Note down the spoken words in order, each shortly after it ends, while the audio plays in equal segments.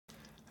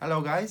Hello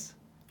guys,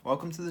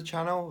 welcome to the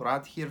channel.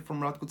 Rad here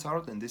from Radko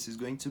Tarot, and this is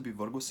going to be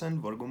Virgo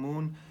Sun, Virgo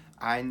Moon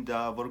and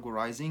Virgo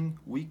Rising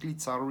weekly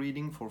tarot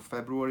reading for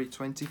February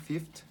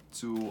 25th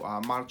to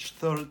March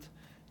 3rd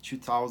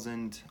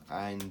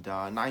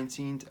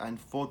 2019.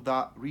 And for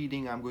that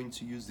reading I'm going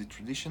to use the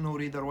traditional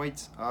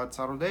Rider-Waite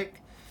tarot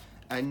deck.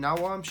 And now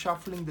I'm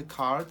shuffling the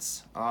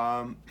cards,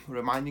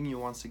 reminding you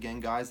once again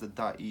guys that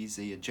that is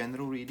a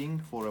general reading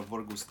for a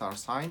Virgo star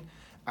sign,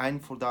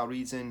 and for that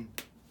reason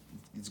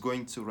it's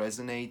going to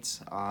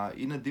resonate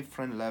in a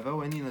different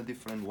level and in a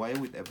different way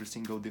with every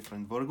single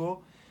different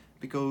Virgo,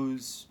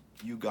 because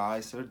you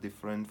guys are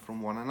different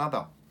from one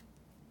another.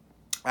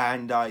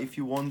 And if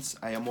you want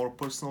a more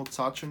personal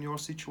touch on your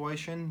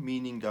situation,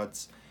 meaning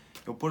that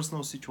your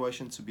personal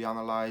situation to be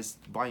analyzed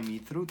by me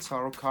through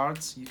tarot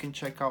cards, you can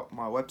check out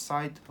my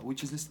website,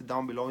 which is listed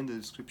down below in the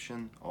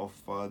description of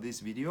this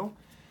video.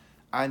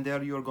 And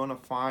there you're gonna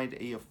find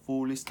a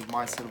full list of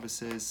my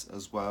services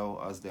as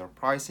well as their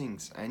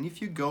pricings. And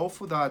if you go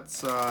for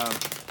that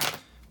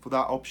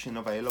option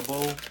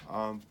available,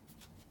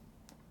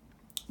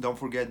 don't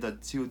forget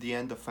that till the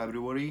end of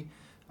February,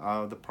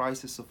 the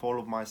prices of all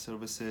of my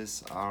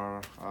services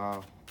are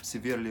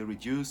severely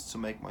reduced to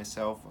make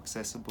myself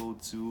accessible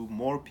to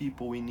more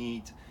people in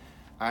need,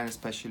 and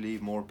especially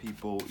more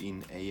people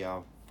in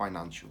a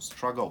financial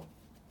struggle.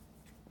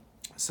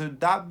 So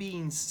that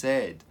being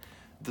said,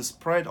 the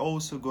spread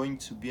also going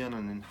to be an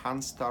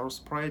enhanced tarot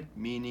spread,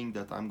 meaning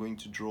that I'm going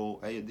to draw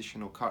a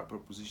additional card per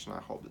position.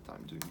 I hope that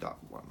I'm doing that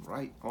one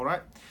right. All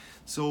right,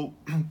 so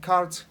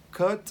cards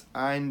cut,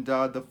 and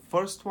the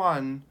first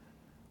one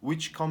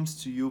which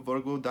comes to you,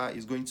 Virgo, that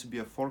is going to be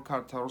a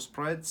 4-card tarot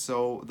spread.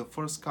 So the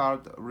first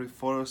card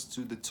refers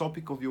to the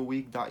topic of your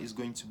week, that is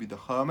going to be the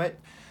Hermit.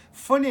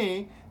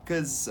 Funny,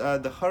 because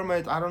the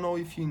Hermit, I don't know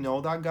if you know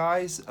that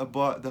guys,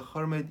 but the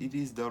Hermit, it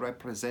is the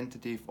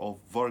representative of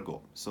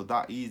Virgo. So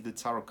that is the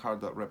tarot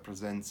card that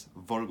represents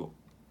Virgo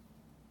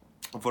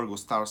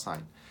star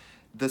sign.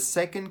 The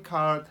second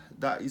card,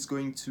 that is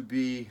going to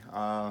be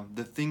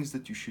the things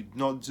that you should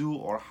not do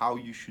or how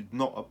you should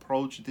not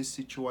approach this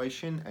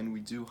situation. And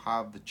we do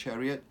have the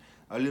Chariot,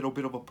 a little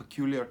bit of a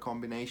peculiar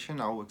combination.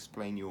 I'll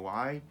explain you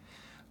why.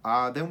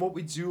 Then what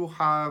we do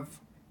have,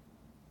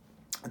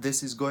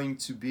 this is going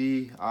to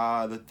be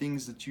the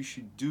things that you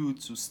should do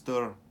to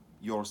stir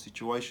your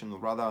situation, or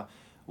rather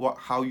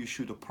how you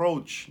should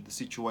approach the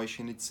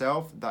situation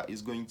itself. That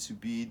is going to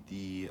be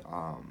the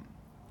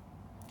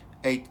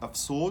 8 of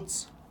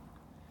Swords.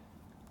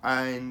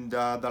 And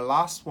the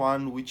last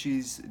one, which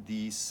is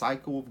the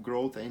cycle of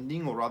growth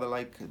ending, or rather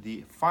like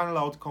the final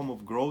outcome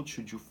of growth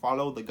should you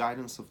follow the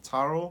guidance of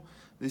tarot,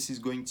 this is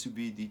going to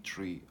be the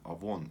 3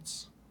 of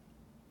Wands.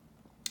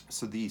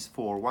 So these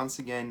 4, once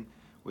again,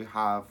 we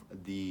have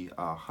the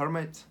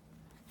Hermit,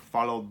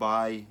 followed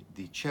by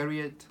the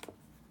Chariot,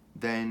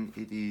 then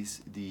it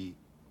is the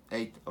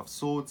 8 of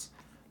Swords,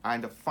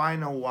 and the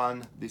final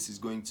one, this is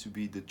going to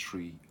be the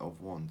 3 of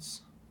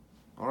Wands.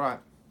 All right.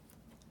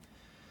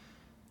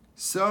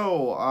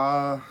 So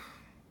I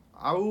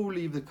will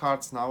leave the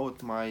cards now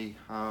at my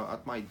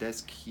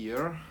desk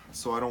here,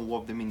 so I don't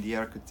wave them in the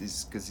air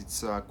because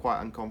it's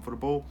quite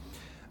uncomfortable.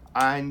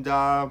 And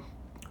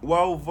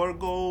well,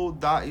 Virgo,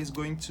 that is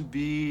going to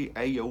be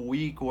a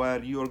week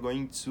where you are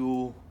going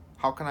to,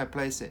 how can I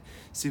place it,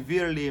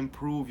 severely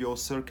improve your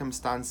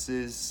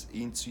circumstances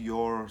into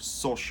your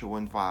social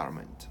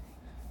environment,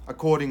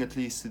 according at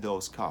least to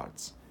those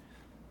cards.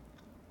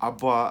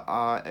 But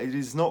it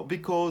is not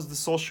because the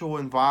social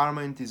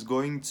environment is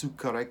going to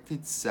correct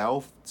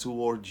itself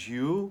towards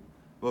you,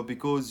 but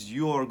because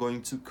you are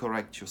going to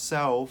correct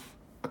yourself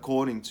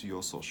according to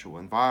your social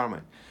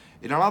environment.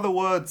 In other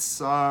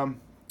words,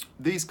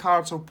 these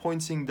cards are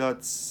pointing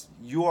that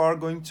you are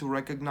going to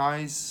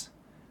recognize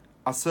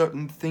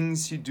certain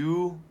things you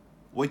do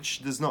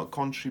which does not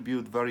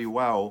contribute very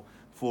well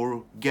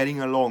for getting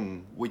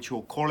along with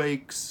your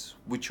colleagues,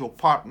 with your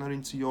partner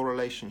into your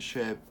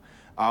relationship,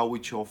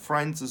 with your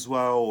friends as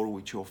well, or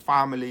with your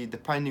family,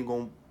 depending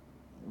on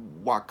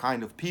what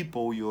kind of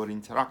people you're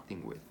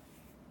interacting with.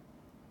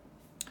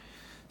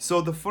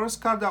 So the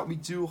first card that we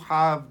do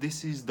have,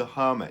 this is the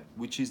Hermit,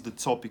 which is the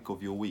topic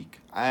of your week.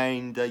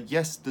 And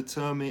yes, the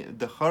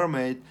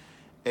Hermit,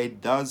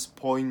 it does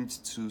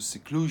point to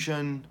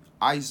seclusion,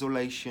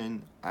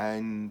 isolation,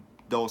 and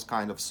those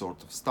kind of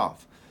sort of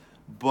stuff.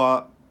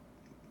 But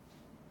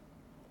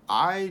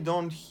I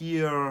don't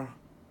hear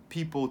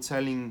people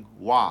telling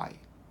why.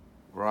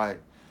 Right,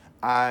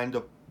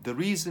 and the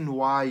reason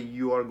why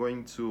you are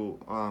going to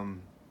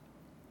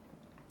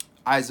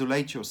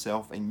isolate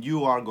yourself, and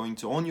you are going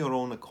to, on your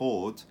own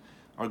accord,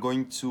 are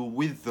going to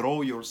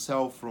withdraw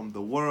yourself from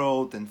the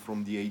world and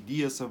from the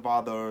ideas of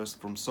others,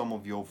 from some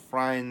of your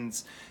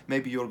friends.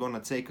 Maybe you're going to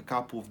take a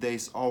couple of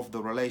days off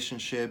the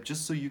relationship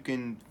just so you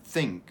can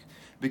think,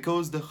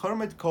 because the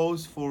Hermit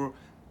calls for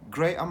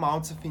great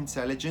amounts of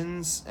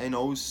intelligence and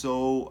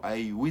also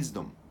a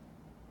wisdom,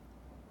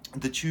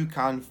 that you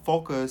can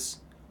focus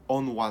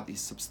on what is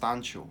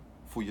substantial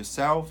for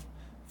yourself,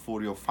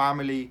 for your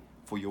family,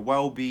 for your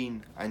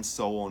well-being, and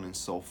so on and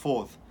so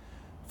forth.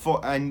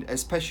 and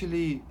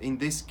especially in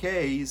this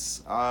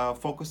case,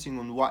 focusing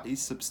on what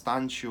is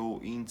substantial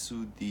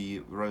into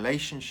the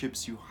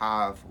relationships you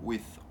have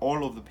with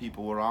all of the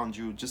people around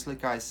you, just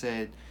like I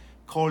said,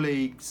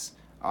 colleagues,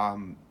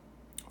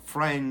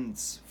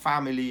 friends,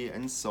 family,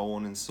 and so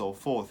on and so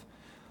forth.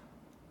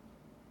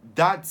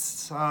 That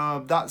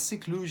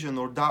seclusion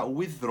or that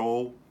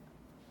withdrawal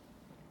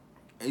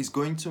is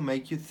going to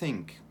make you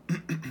think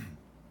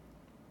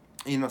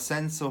in a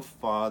sense of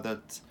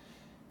that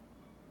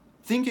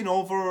thinking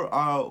over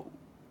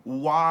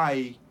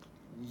why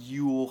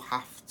you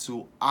have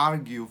to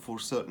argue for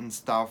certain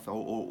stuff,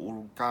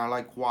 or kind of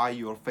like why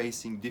you're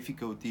facing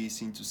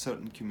difficulties into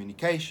certain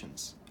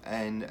communications,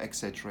 and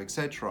etc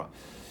etc.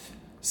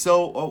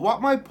 So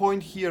what my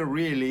point here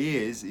really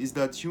is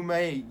that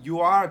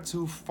you are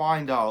to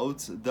find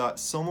out that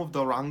some of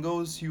the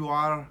wrangles you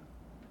are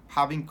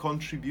having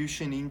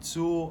contribution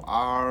into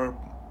are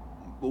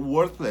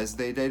worthless.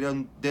 They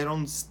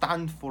don't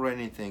stand for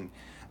anything,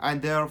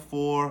 and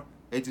therefore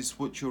it is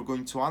what you're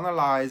going to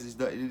analyze is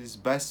that it is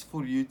best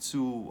for you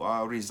to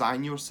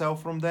resign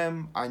yourself from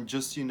them, and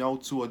just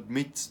to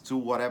admit to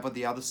whatever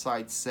the other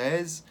side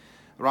says,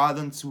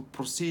 rather than to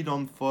proceed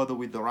on further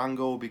with the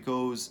wrangle.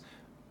 Because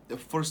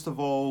first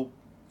of all,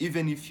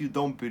 even if you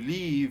don't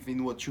believe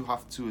in what you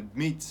have to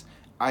admit,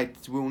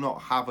 it will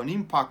not have an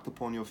impact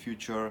upon your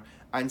future.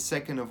 And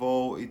second of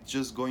all, it's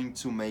just going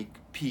to make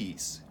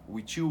peace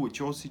with you, with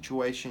your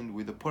situation,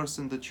 with the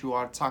person that you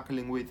are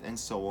tackling with, and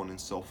so on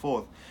and so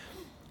forth.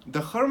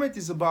 The Hermit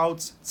is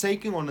about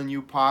taking on a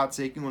new path,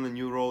 taking on a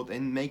new road,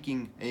 and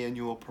making a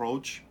new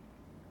approach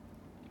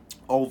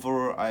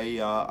over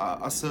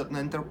a certain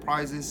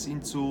enterprises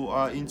into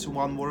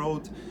one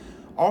world.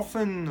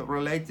 Often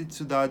related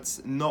to that,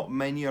 not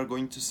many are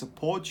going to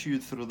support you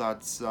through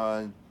that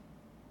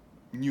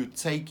new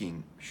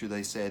taking, should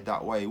I say it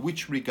that way,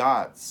 which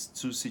regards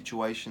to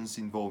situations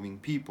involving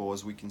people,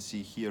 as we can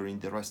see here in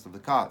the rest of the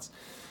cards.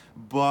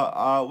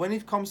 But when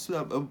it comes to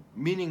a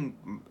meaning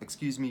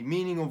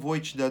of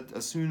which, that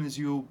as soon as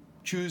you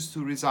choose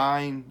to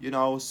resign,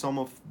 some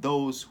of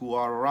those who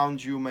are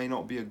around you may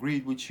not be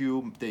agreed with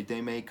you.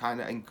 They may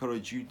kind of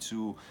encourage you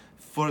to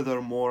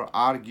furthermore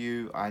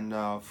argue and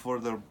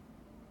further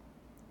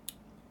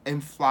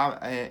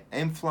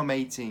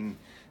inflammating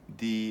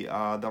the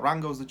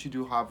wrangles that you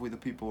do have with the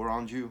people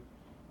around you.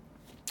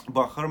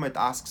 But Hermit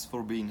asks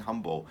for being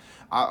humble.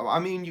 I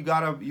mean, you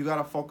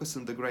gotta focus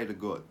on the greater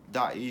good.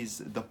 That is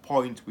the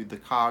point with the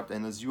card.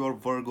 And as you are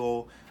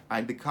Virgo,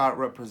 and the card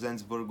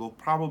represents Virgo,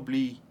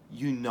 probably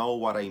you know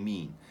what I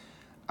mean.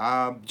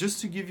 Just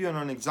to give you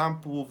an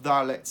example of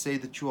that, let's say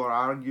that you are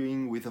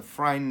arguing with a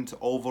friend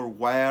over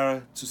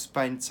where to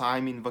spend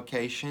time in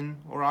vacation,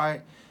 all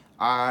right?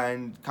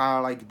 And kind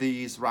of like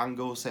these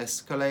wrangles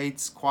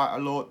escalates quite a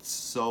lot.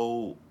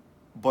 So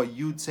but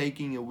you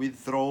taking a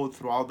withdrawal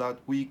throughout that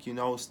week,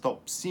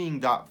 stop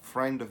seeing that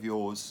friend of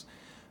yours,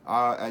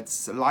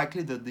 it's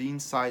likely that the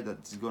insight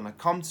that's going to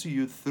come to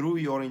you through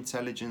your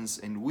intelligence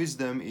and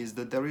wisdom is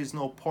that there is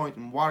no point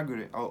in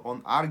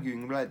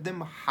arguing. Let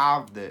them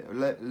have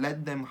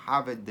let them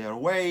have it their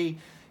way,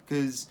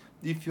 because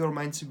if you're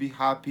meant to be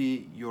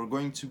happy, you're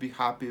going to be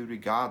happy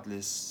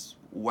regardless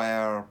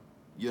where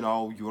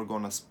you're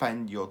going to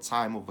spend your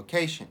time of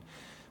vacation.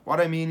 What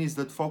I mean is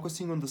that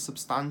focusing on the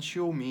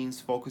substantial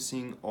means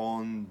focusing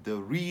on the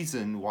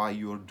reason why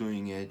you're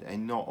doing it,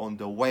 and not on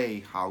the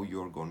way how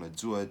you're going to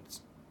do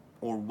it,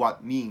 or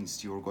what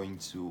means you're going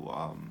to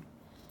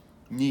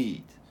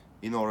need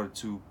in order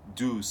to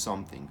do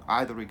something,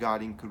 either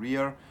regarding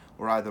career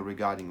or either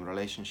regarding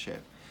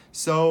relationship.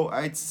 So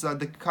it's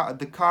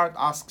the card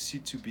asks you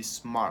to be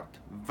smart,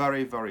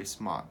 very, very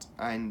smart.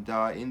 And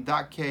in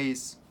that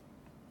case,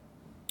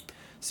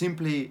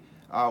 simply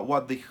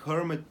what the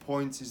Hermit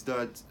points is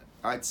that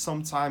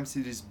sometimes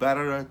it is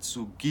better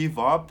to give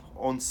up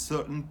on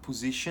certain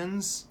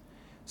positions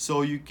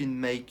so you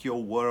can make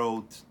your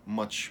world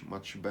much,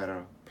 much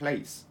better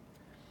place.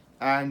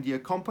 And the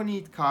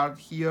accompanied card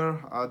here,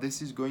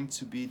 this is going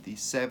to be the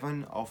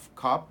Seven of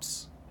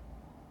Cups.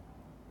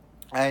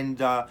 And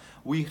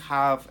we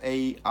have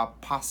a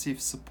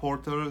passive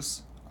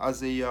supporters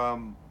as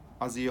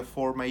a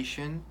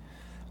formation.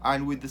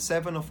 And with the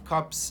Seven of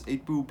Cups,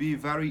 it will be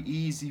very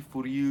easy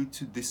for you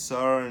to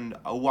discern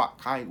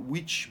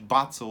which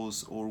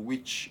battles or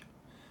which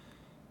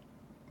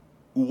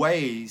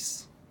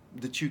ways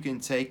that you can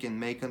take and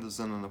make as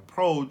an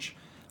approach,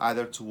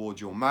 either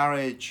towards your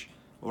marriage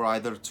or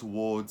either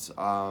towards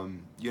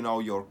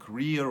your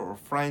career or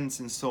friends,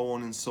 and so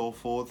on and so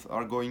forth,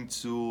 are going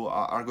to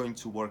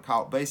work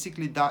out.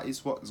 Basically, that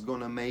is what is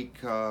going to make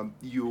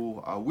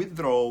you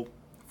withdraw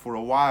for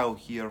a while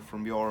here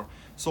from your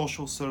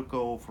social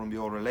circle, from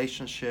your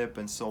relationship,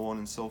 and so on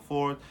and so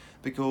forth,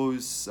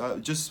 because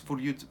just for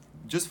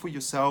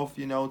yourself,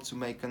 to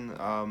make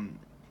an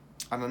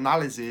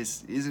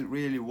analysis, is it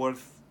really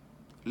worth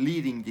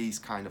leading these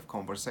kind of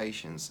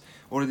conversations,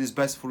 or it is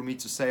best for me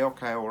to say,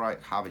 okay, all right,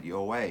 have it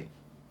your way.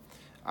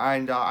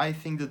 And I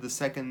think that the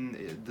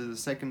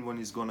second one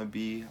is going to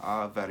be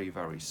very,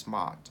 very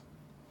smart.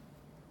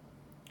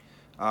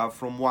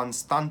 from one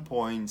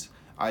standpoint.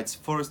 It's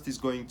first is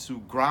going to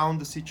ground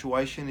the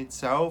situation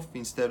itself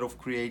instead of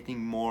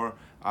creating more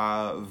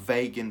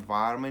vague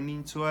environment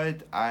into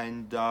it,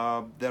 and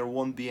there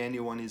won't be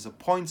anyone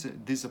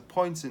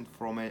disappointed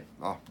from it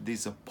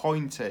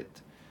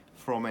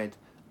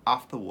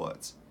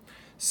afterwards.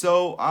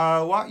 So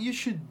what you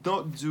should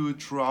not do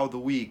throughout the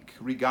week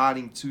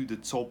regarding to the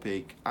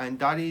topic, and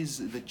that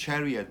is the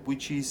Chariot,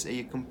 which is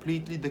a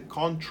completely the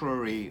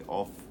contrary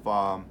of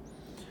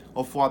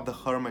what the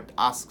Hermit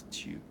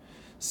asked you.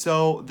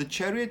 So the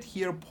Chariot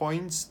here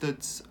points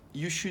that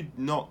you should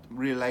not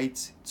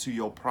relate to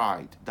your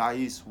pride. That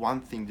is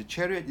one thing. The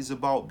Chariot is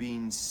about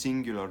being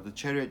singular. The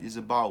Chariot is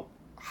about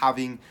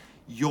having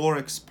your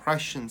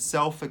expression,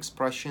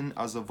 self-expression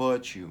as a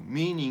virtue.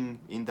 Meaning,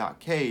 in that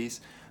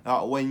case,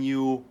 when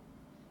you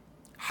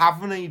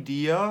have an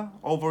idea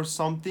over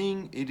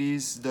something, it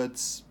is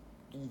that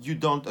you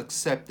don't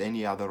accept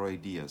any other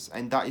ideas.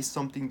 And that is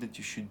something that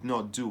you should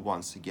not do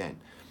once again.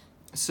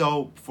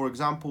 So, for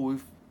example,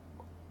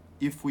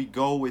 if we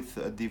go with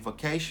the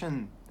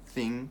vacation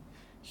thing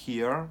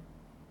here,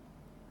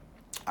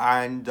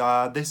 and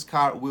this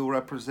card will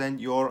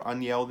represent your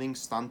unyielding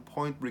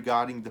standpoint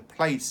regarding the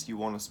place you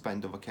want to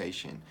spend the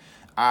vacation,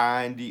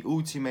 and the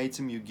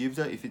ultimatum you give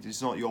that if it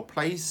is not your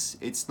place,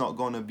 it's not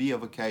going to be a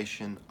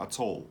vacation at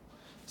all.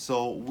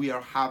 So we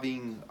are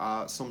having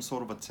some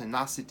sort of a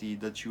tenacity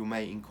that you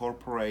may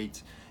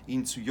incorporate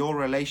into your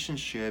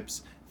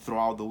relationships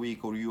throughout the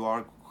week, or you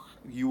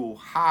will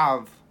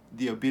have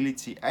the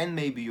ability, and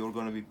maybe you're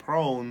going to be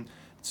prone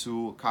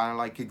to kind of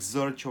like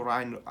exert your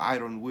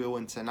iron will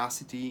and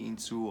tenacity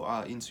into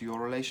your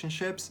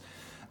relationships.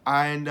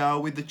 And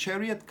with the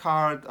Chariot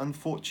card,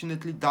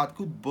 unfortunately, that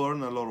could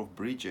burn a lot of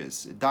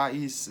bridges. That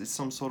is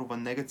some sort of a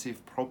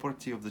negative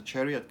property of the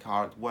Chariot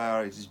card,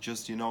 where it's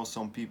just,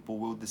 some people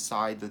will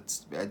decide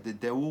that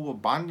they will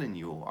abandon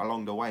you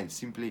along the way.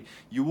 Simply,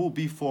 you will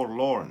be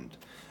forlorn.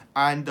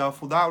 And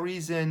for that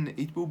reason,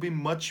 it will be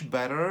much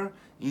better,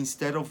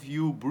 instead of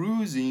you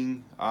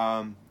bruising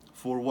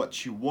for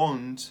what you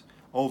want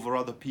over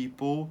other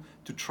people,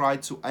 to try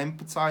to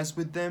empathize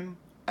with them,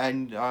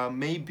 and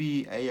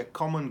maybe a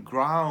common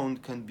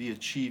ground can be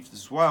achieved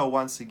as well.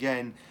 Once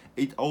again,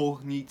 it all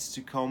needs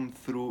to come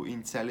through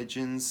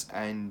intelligence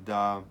and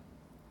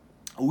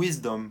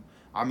wisdom.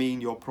 I mean,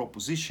 your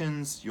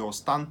propositions, your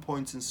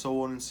standpoints, and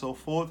so on and so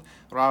forth,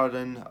 rather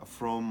than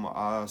from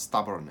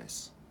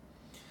stubbornness.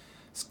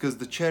 Because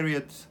the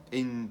Chariot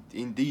in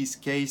these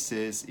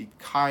cases, it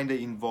kind of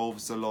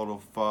involves a lot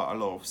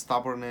of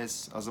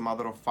stubbornness. As a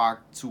matter of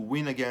fact, to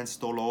win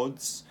against all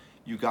odds,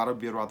 you gotta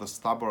be rather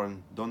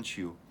stubborn, don't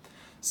you?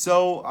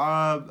 So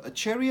a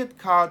Chariot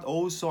card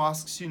also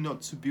asks you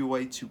not to be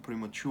way too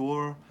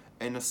premature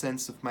in a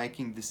sense of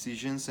making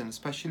decisions, and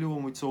especially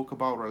when we talk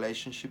about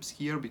relationships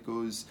here,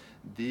 because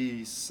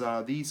these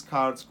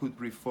cards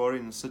could refer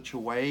in such a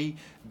way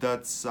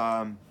that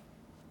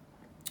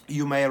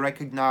you may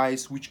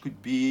recognize which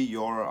could be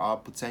your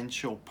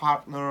potential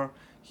partner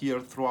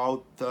here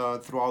throughout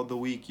the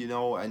week,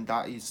 and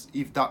that is,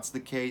 if that's the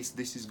case,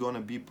 this is going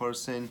to be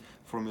person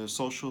from your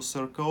social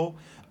circle.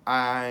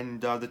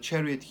 And the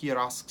Chariot here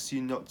asks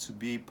you not to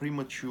be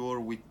premature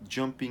with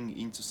jumping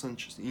into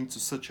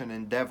such an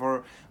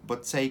endeavor,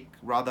 but take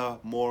rather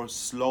more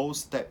slow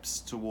steps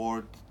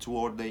toward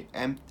the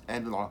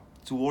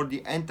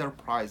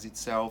enterprise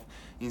itself,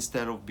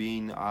 instead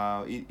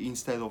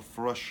of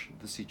rush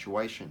the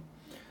situation.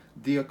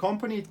 The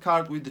accompanied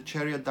card with the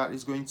Chariot, that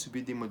is going to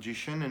be the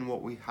Magician, and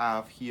what we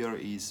have here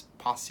is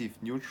passive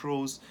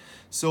neutrals.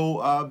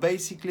 So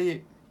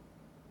basically,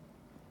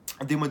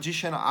 the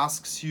Magician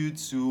asks you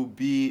to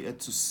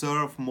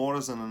serve more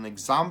as an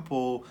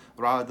example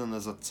rather than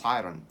as a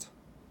tyrant.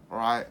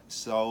 Right?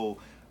 So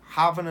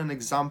having an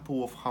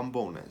example of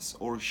humbleness,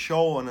 or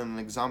showing an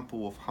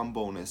example of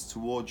humbleness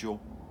towards your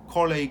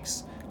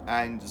colleagues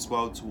and as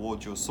well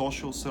towards your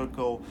social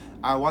circle.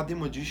 And what the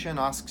Magician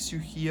asks you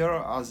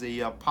here as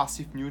a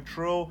passive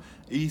neutral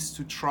is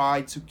to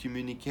try to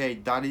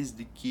communicate. That is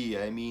the key.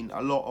 I mean,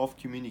 a lot of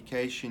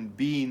communication,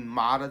 being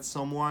mad at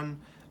someone,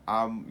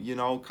 kind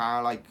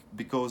of like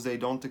because they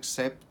don't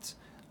accept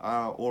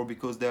or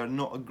because they're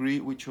not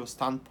agree with your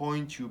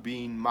standpoint, you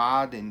being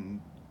mad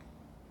and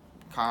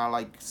kind of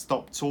like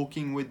stop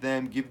talking with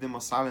them, give them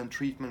a silent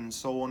treatment, and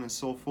so on and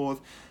so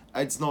forth.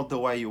 It's not the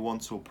way you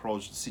want to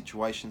approach the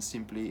situation.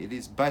 Simply, it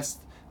is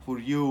best for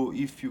you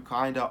if you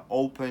kind of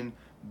open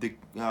the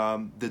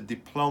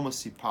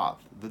diplomacy path,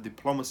 the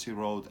diplomacy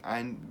road,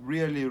 and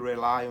really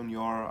rely on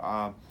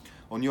your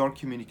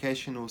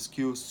communicational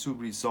skills to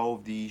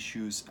resolve the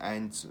issues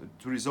and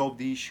to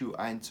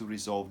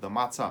resolve the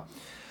matter.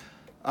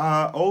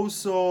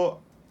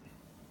 Also,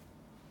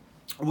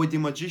 with the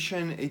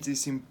Magician, it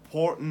is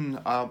important,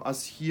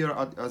 as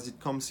it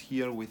comes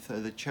here with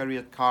the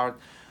Chariot card.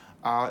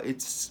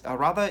 It's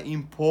rather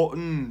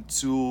important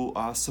to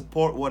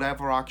support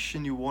whatever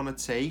action you want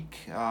to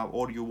take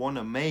or you want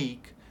to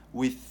make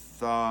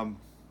with, I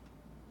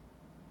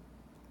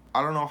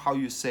don't know how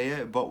you say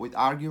it, but with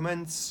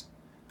arguments,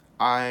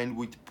 and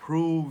with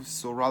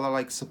proofs, or rather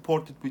like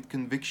supported with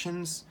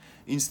convictions,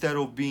 instead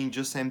of being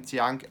just empty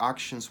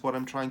actions. What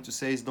I'm trying to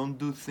say is, don't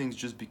do things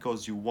just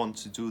because you want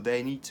to do.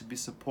 They need to be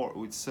supported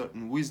with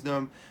certain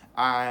wisdom,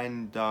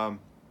 and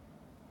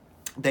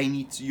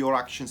your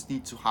actions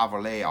need to have a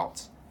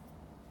layout.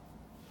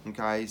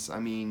 Guys, I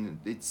mean,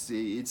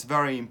 it's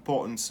very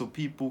important so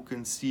people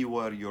can see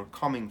where you're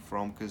coming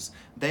from, because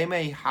they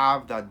may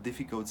have that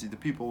difficulty. The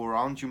people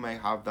around you may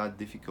have that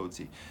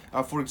difficulty.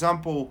 For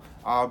example,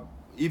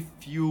 if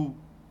you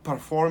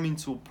perform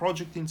into a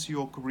project, into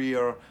your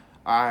career,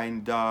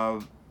 and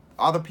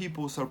other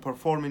people are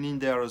performing in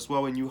there as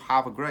well, and you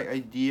have a great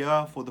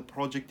idea for the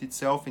project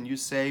itself, and you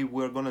say,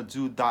 we're gonna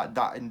do that,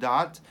 that, and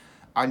that,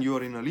 and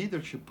you're in a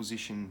leadership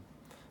position,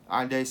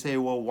 and they say,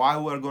 well, why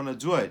we're gonna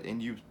do it,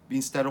 and you,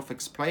 instead of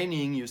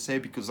explaining, you say,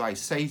 because I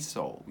say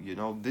so.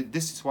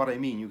 This is what I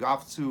mean. You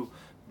have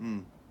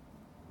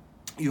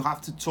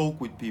to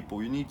talk with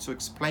people. You need to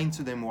explain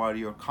to them where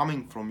you're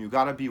coming from. You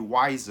gotta be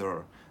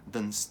wiser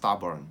than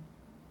stubborn.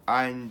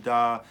 And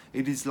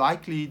it is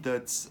likely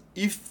that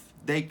if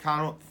they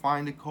cannot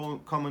find a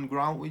common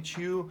ground with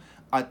you,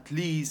 at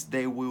least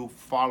they will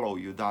follow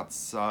you.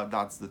 That's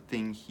the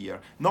thing here.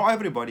 Not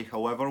everybody,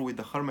 however, with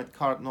the Hermit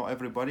card, not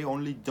everybody,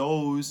 only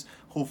those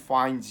who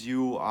find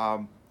you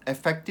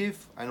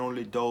effective, and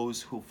only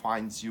those who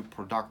finds you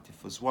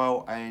productive as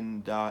well,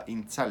 and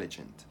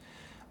intelligent.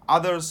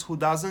 Others who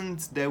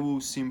doesn't, they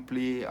will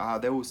simply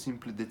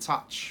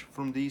detach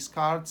from these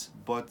cards,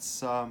 but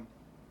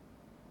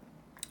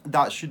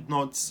that should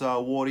not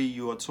worry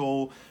you at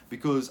all,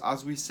 because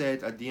as we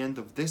said at the end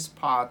of this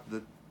part,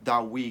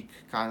 that week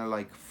kind of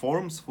like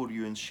forms for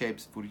you and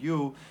shapes for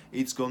you.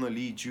 It's gonna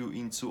lead you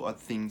into a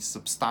thing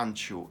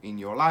substantial in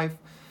your life,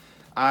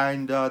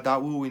 and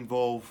that will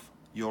involve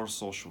your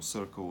social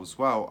circle as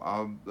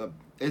well.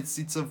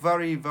 It's a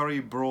very, very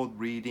broad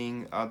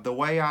reading. The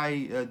way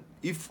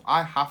if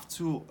I have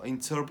to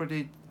interpret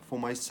it for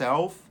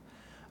myself,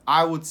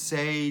 I would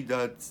say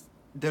that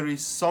there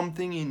is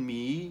something in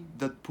me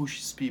that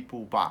pushes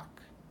people back.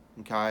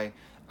 Okay,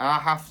 and I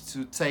have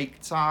to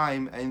take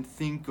time and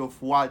think of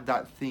what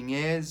that thing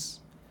is,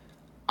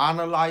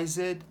 analyze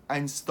it,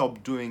 and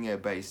stop doing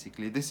it.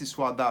 Basically, this is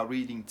what that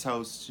reading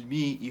tells to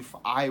me if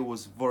I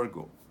was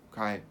Virgo.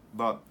 Okay,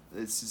 but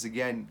this is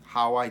again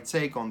how I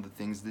take on the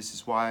things. This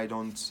is why I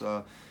don't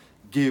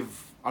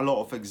give a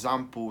lot of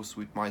examples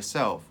with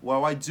myself.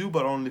 Well, I do,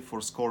 but only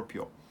for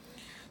Scorpio.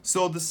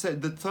 So the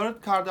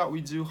third card that we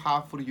do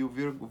have for you,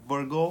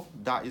 Virgo,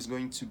 that is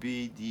going to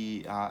be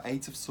the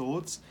Eight of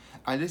Swords,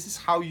 and this is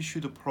how you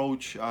should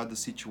approach the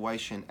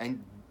situation.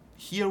 And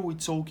here we're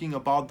talking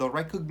about the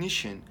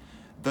recognition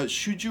that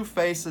should you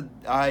face a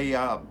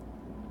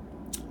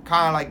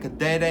kind of like a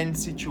dead-end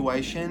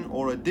situation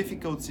or a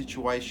difficult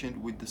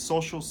situation with the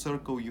social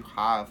circle you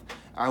have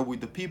and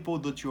with the people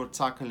that you're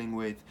tackling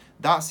with,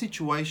 that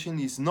situation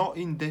is not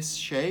in this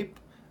shape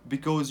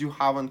because you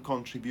haven't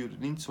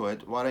contributed into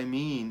it. What I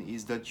mean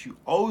is that you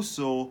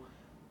also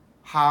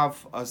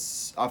have a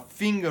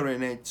finger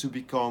in it to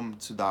become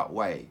to that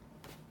way.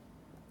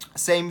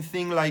 Same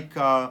thing like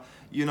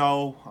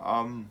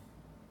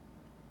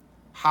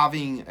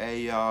having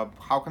a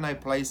how can I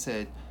place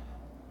it,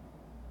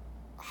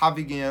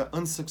 having an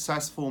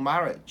unsuccessful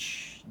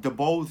marriage. The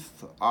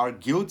both are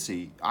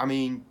guilty. I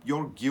mean,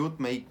 your guilt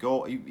may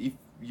go, if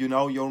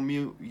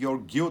your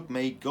guilt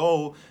may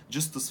go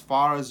just as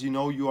far as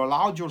you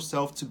allowed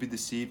yourself to be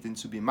deceived and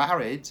to be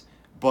married,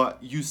 but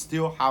you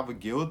still have a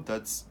guilt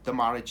that the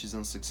marriage is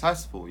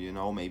unsuccessful.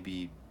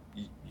 Maybe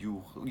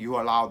you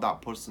allow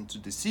that person to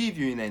deceive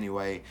you in any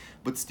way,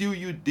 but still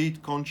you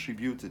did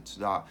contribute to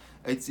that.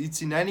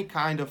 It's in any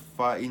kind of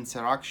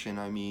interaction.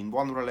 I mean,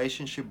 one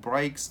relationship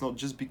breaks not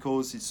just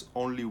because it's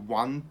only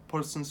one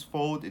person's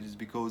fault, it is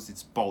because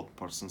it's both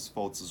persons'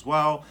 faults as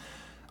well,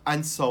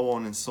 and so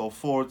on and so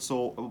forth.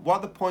 So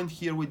what the point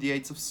here with the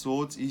Eight of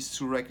Swords is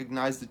to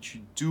recognize that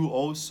you do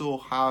also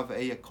have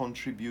a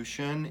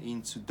contribution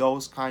into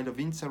those kind of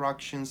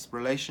interactions,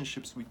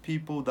 relationships with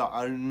people that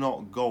are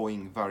not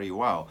going very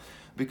well.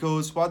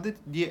 Because what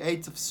the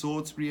Eight of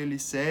Swords really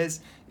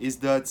says is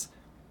that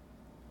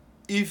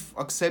if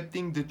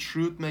accepting the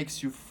truth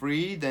makes you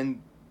free,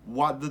 then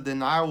what the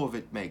denial of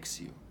it makes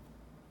you?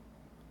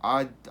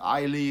 I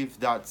leave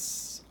that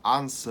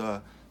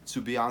answer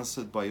to be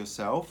answered by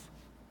yourself.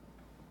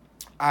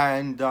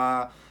 And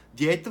the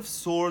Eight of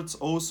Swords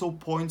also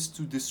points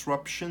to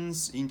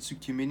disruptions into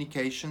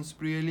communications,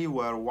 really,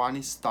 where one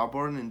is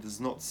stubborn and does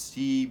not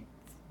see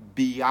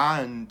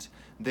beyond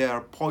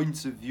their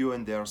points of view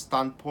and their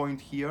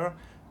standpoint here,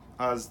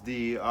 as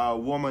the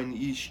woman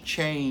is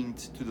chained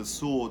to the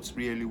swords,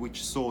 really,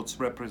 which swords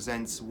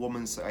represents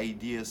woman's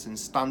ideas and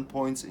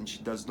standpoints, and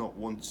she does not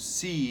want to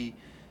see,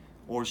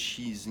 or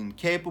she's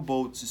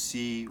incapable to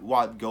see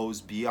what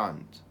goes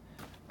beyond.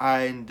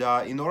 And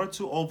in order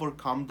to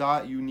overcome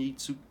that, you need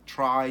to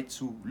try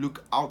to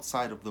look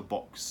outside of the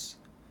box.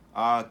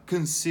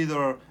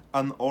 Consider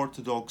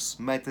unorthodox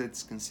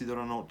methods, consider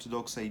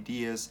unorthodox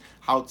ideas,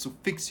 how to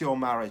fix your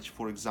marriage,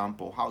 for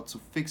example, how to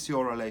fix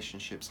your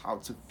relationships, how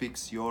to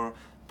fix your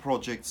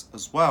projects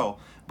as well.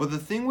 But the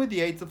thing with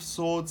the Eight of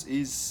Swords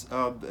is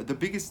the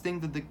biggest thing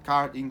that the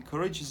card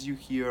encourages you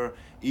here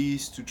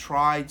is to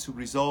try to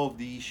resolve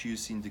the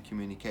issues in the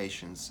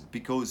communications,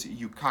 because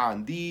you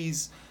can.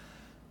 These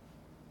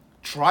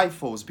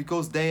trifles,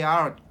 because they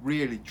are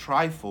really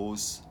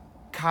trifles,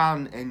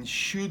 can and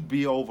should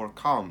be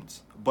overcome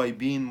by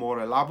being more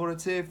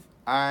elaborative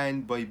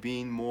and by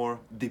being more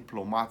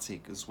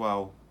diplomatic as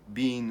well,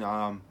 being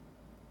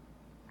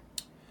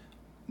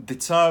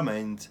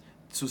determined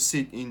to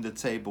sit in the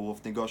table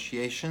of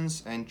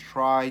negotiations and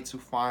try to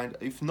find,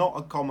 if not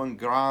a common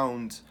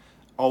ground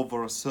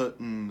over a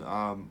certain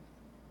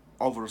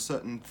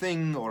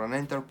thing or an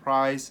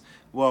enterprise,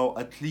 well,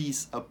 at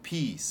least a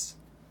peace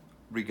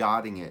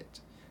regarding it.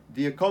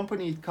 The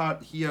accompanied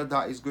card here,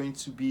 that is going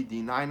to be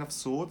the Nine of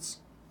Swords.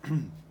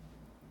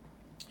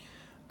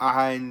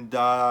 And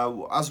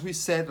as we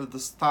said at the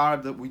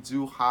start, that we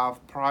do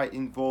have pride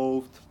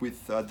involved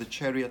with the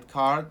Chariot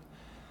card.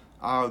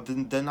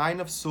 The Nine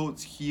of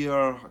Swords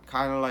here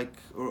kind of like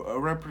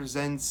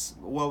represents,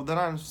 well, the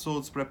Nine of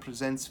Swords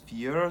represents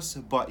fears,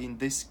 but in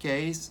this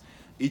case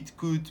it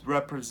could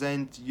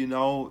represent, you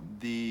know,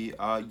 the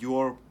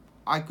your,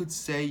 I could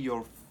say,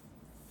 your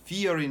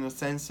fear, in a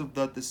sense of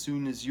that as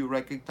soon as you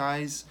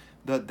recognize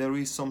that there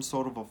is some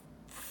sort of a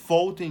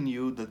fault in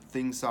you, that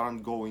things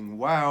aren't going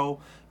well,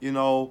 you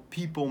know,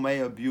 people may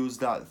abuse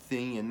that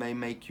thing and may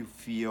make you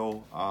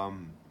feel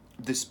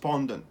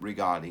despondent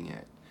regarding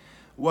it.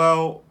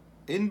 Well,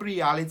 in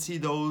reality,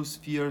 those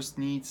fears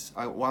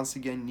once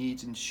again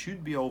need and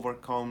should be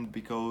overcome,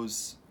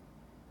 because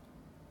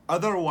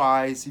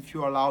otherwise, if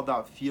you allow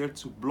that fear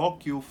to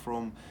block you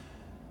from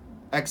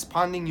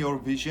expanding your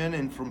vision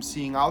and from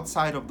seeing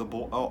outside of the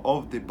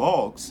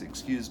box,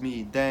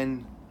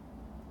 then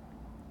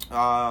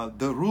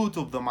the root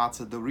of the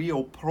matter, the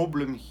real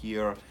problem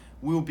here,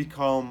 will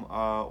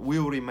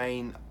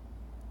remain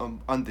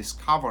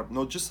undiscovered,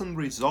 not just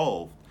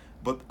unresolved,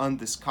 but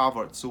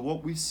undiscovered. So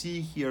what we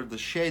see here, the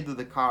shade that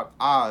the card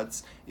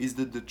adds, is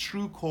that the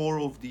true core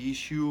of the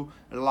issue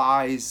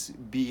lies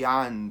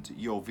beyond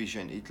your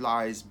vision. It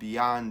lies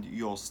beyond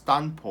your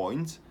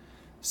standpoint.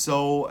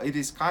 So it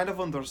is kind of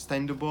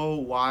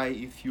understandable why,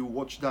 if you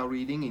watch that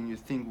reading and you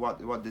think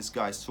what this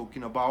guy is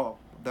talking about,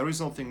 there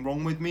is nothing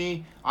wrong with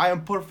me, I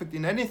am perfect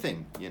in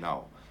anything, you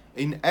know,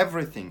 in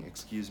everything,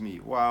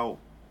 well,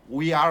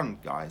 we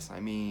aren't, guys. I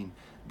mean,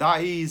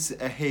 that is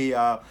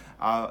a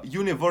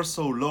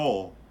universal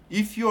law.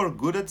 If you're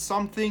good at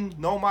something,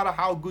 no matter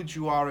how good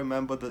you are,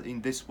 remember that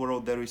in this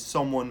world there is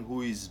someone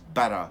who is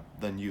better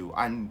than you,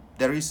 and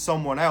there is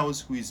someone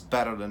else who is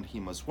better than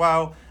him as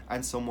well,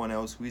 and someone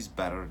else who is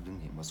better than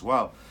him as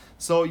well.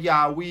 So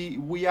yeah,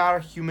 we are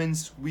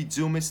humans, we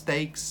do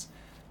mistakes,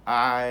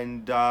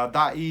 and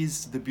that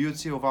is the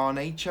beauty of our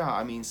nature.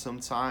 I mean,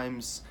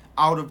 sometimes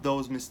out of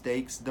those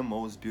mistakes the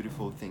most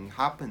beautiful thing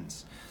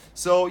happens.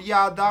 So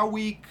yeah, that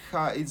week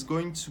it's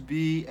going to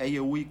be a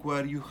week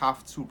where you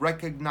have to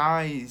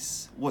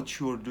recognize what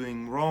you're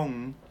doing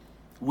wrong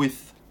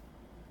with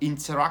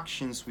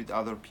interactions with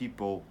other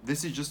people.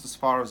 This is just as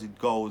far as it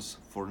goes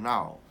for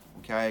now,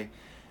 okay?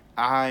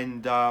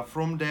 And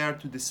from there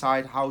to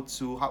decide how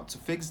to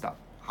fix that,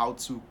 how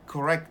to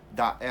correct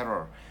that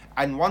error.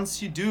 And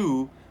once you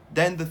do,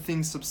 then the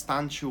thing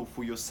substantial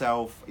for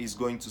yourself is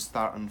going to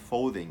start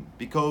unfolding,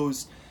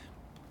 because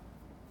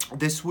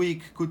this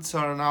week could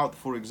turn out,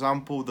 for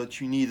example, that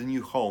you need a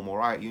new home, all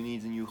right? You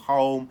need a new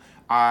home,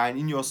 and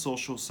in your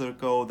social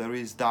circle there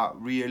is that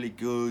really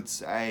good,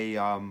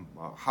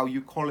 how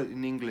you call it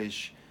in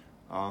English,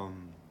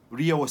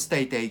 real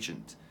estate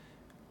agent.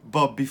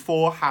 But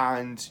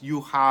beforehand, you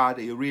had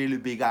a really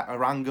big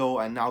wrangle,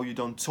 and now you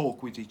don't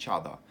talk with each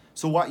other.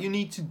 So what you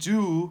need to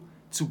do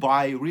to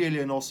buy really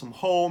an awesome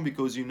home,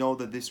 because you know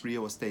that this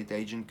real estate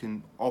agent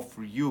can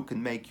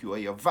make you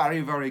a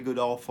very, very good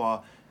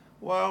offer,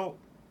 well,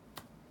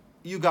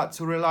 you got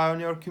to rely on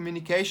your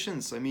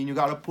communications. I mean, you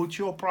got to put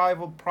your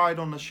pride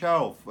on the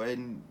shelf,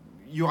 and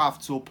you have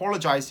to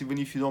apologize even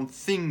if you don't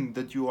think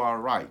that you are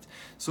right.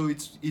 So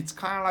it's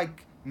kind of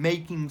like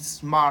making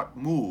smart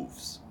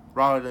moves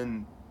rather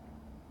than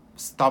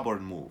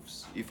stubborn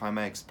moves, if I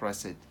may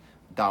express it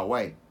that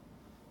way.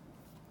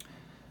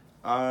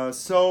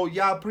 So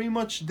yeah, pretty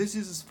much this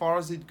is as far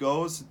as it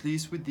goes, at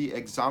least with the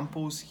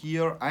examples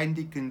here and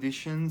the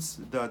conditions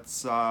that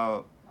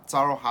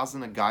Tarot has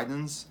in a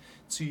guidance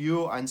to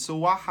you. And so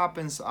what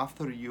happens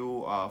after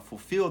you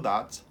fulfill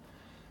that?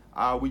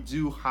 We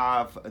do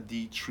have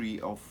the Tree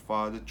of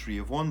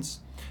Wands.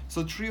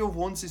 So Tree of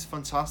Wands is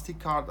fantastic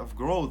card of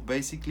growth.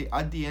 Basically,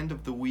 at the end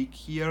of the week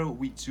here,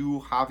 we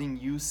do having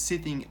you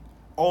sitting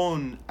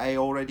on a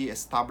already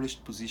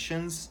established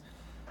positions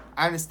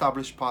and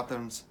established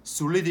patterns,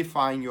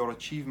 solidifying your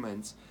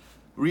achievements,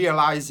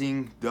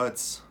 realizing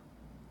that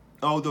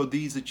although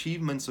these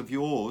achievements of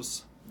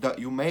yours that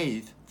you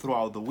made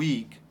throughout the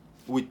week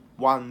with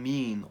one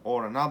mean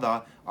or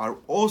another are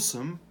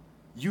awesome,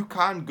 you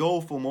can't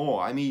go for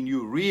more. I mean,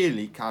 you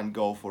really can't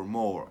go for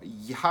more.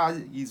 Yeah,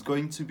 it's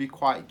going to be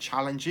quite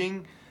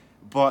challenging,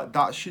 but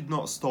that should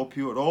not stop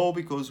you at all,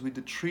 because with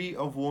the Three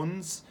of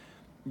Wands,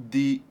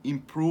 the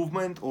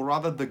improvement, or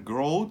rather the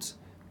growth,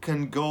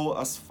 can go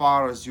as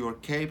far as you're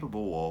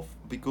capable of,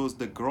 because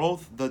the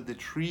growth that the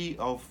Three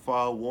of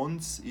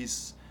Wands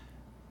is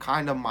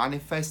kind of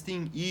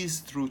manifesting is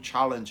through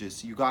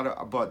challenges. You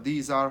gotta, but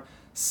these are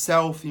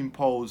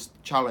self-imposed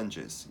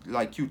challenges,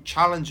 like you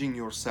challenging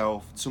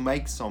yourself to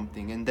make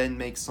something, and then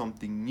make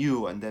something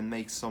new, and then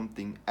make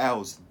something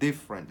else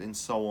different, and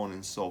so on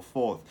and so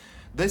forth.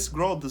 This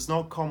growth does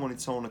not come on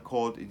its own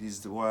accord. It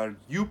is where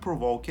you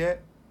provoke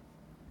it,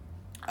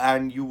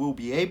 and you will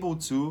be able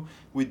to,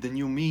 with the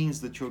new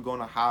means that you're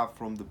gonna have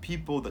from the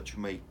people that you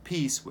make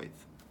peace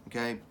with.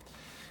 Okay,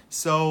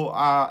 so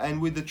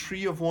and with the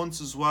Three of Wands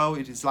as well,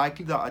 it is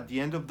likely that at the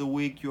end of the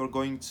week you're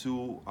going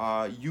to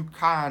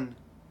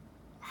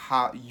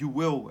you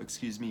will,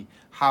 excuse me,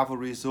 have a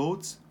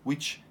result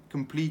which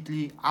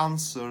completely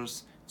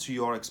answers to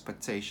your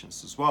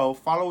expectations as well.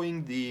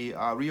 Following the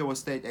real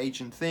estate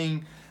agent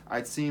thing,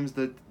 it seems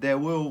that they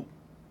will,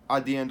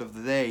 at the end of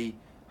the day,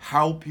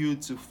 help you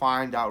to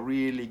find a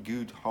really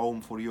good home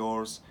for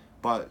yours.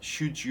 But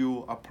should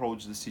you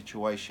approach the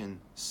situation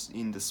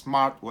in the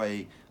smart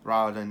way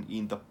rather than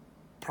in the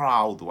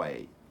proud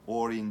way,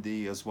 or in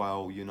the, as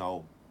well, you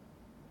know,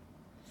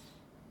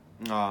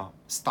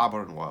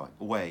 stubborn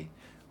way.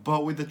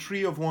 But with the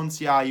Three of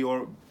Wands, yeah,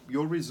 your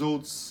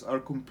results are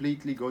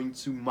completely going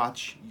to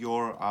match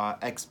your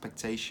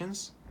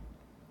expectations.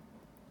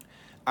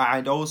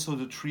 And also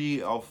the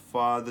Three of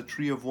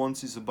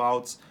Wands is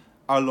about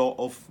a lot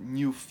of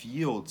new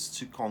fields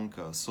to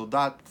conquer. So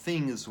that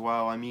thing as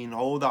well, I mean,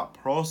 all that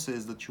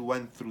process that you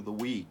went through the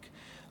week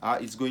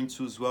is going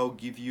to as well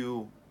give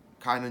you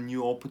kind of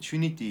new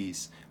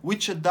opportunities,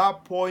 which at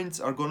that point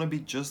are going to be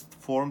just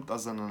formed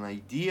as an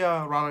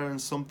idea rather than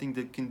something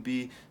that can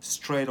be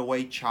straight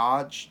away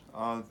charged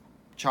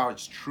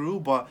through.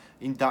 But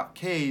in that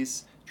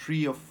case,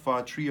 Three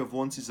of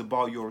Wands is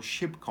about your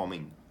ship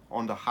coming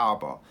on the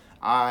harbor,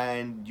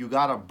 and you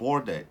gotta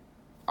board it.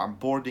 And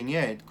boarding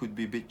it could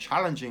be a bit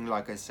challenging,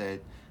 like I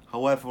said.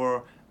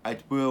 However,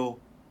 it will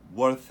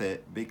worth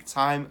it big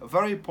time. A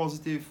very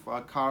positive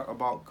card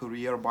about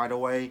career, by the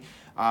way.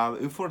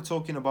 If we're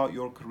talking about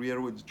your career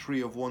with the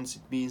Three of Wands,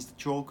 it means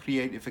that your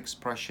creative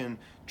expression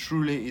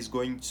truly is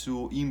going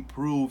to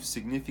improve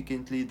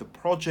significantly the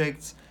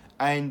projects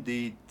and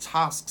the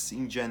tasks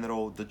in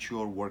general that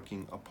you're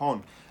working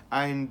upon.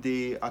 And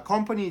the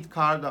accompanied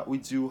card that we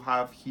do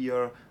have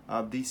here,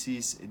 this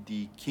is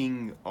the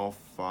King of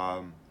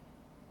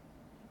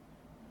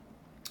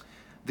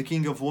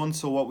Wands.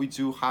 So what we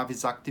do have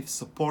is active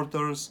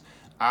supporters,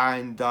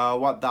 and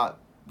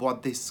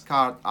what this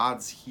card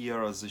adds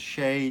here as a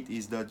shade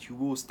is that you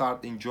will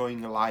start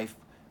enjoying life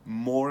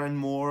more and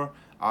more.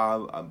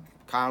 Kind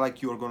of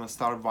like you're gonna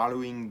start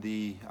valuing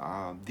the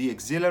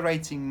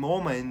exhilarating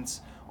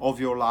moments of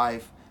your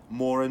life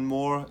more and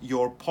more.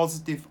 Your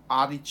positive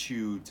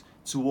attitude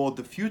toward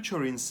the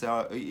future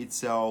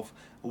itself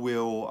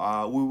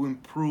will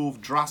improve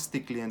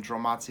drastically and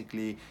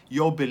dramatically.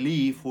 Your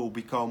belief will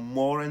become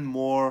more and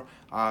more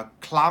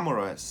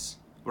clamorous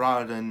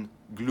rather than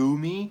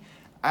gloomy.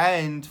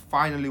 And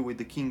finally, with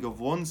the King of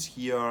Wands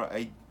here,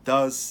 it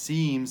does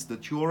seems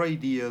that your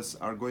ideas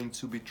are going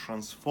to be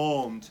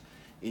transformed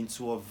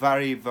into a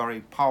very, very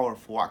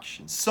powerful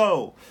action.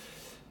 So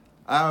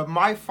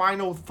my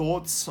final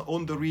thoughts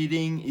on the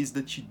reading is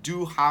that you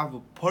do have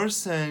a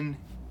person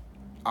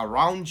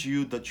around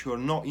you that you're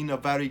not in a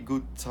very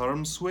good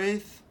terms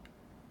with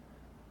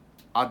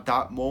at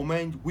that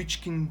moment,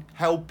 which can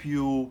help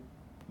you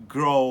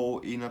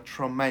grow in a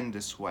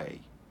tremendous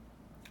way.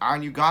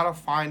 And you gotta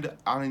find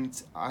an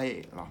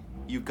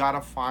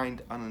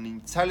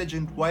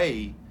intelligent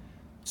way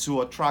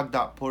to attract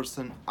that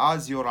person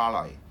as your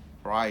ally,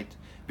 right?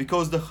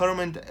 Because the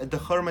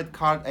hermit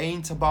card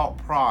ain't about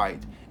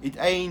pride. It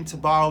ain't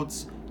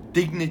about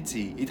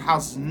dignity. It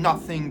has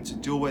nothing to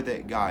do with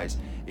it, guys.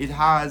 It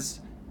has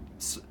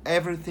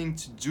everything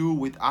to do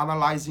with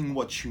analyzing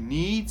what you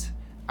need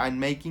and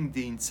making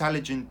the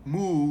intelligent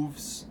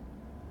moves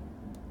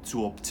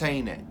to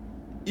obtain it,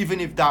 even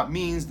if that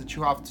means that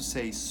you have to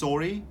say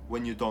sorry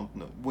when you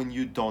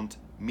don't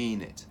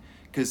mean it,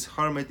 because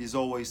hermit is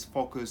always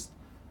focused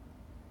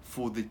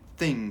for the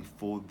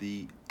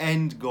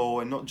end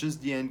goal, and not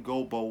just the end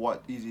goal, but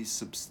what is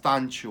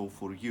substantial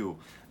for you.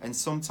 And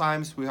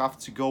sometimes we have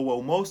to go,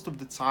 well, most of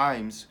the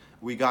times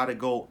we gotta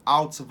go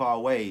out of our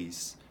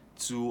ways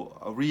to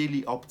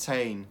really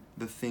obtain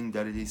the thing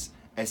that it is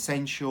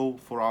essential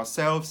for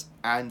ourselves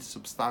and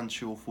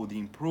substantial for the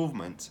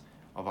improvement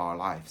of our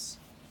lives.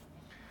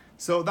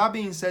 So that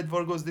being said,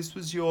 Virgos, this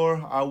was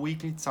your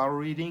weekly tarot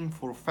reading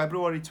for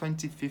February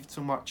 25th to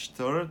March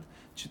 3rd,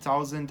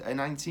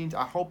 2019.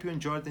 I hope you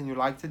enjoyed and you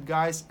liked it,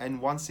 guys. And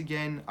once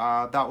again,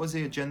 that was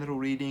a general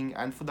reading,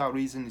 and for that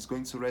reason it's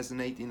going to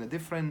resonate in a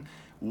different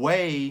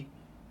way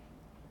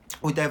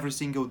with every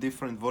single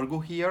different Virgo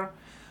here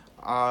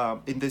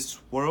in this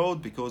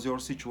world, because your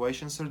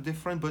situations are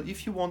different. But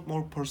if you want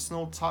more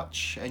personal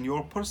touch and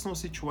your personal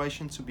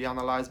situation to be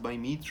analyzed by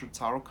me through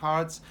tarot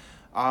cards,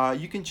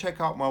 You can check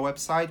out my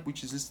website,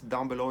 which is listed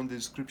down below in the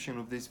description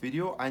of this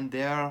video, and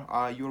there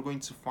you're going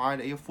to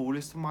find a full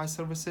list of my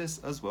services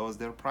as well as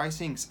their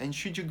pricings. And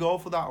should you go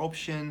for that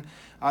option,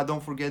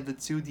 don't forget that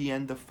till the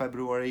end of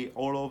February,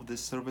 all of the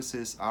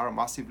services are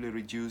massively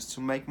reduced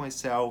to make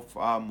myself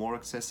more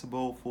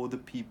accessible for the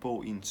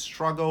people in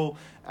struggle,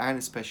 and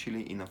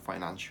especially in a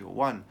financial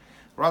one.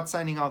 Rad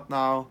signing out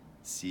now.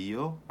 See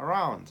you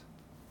around.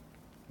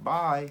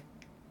 Bye.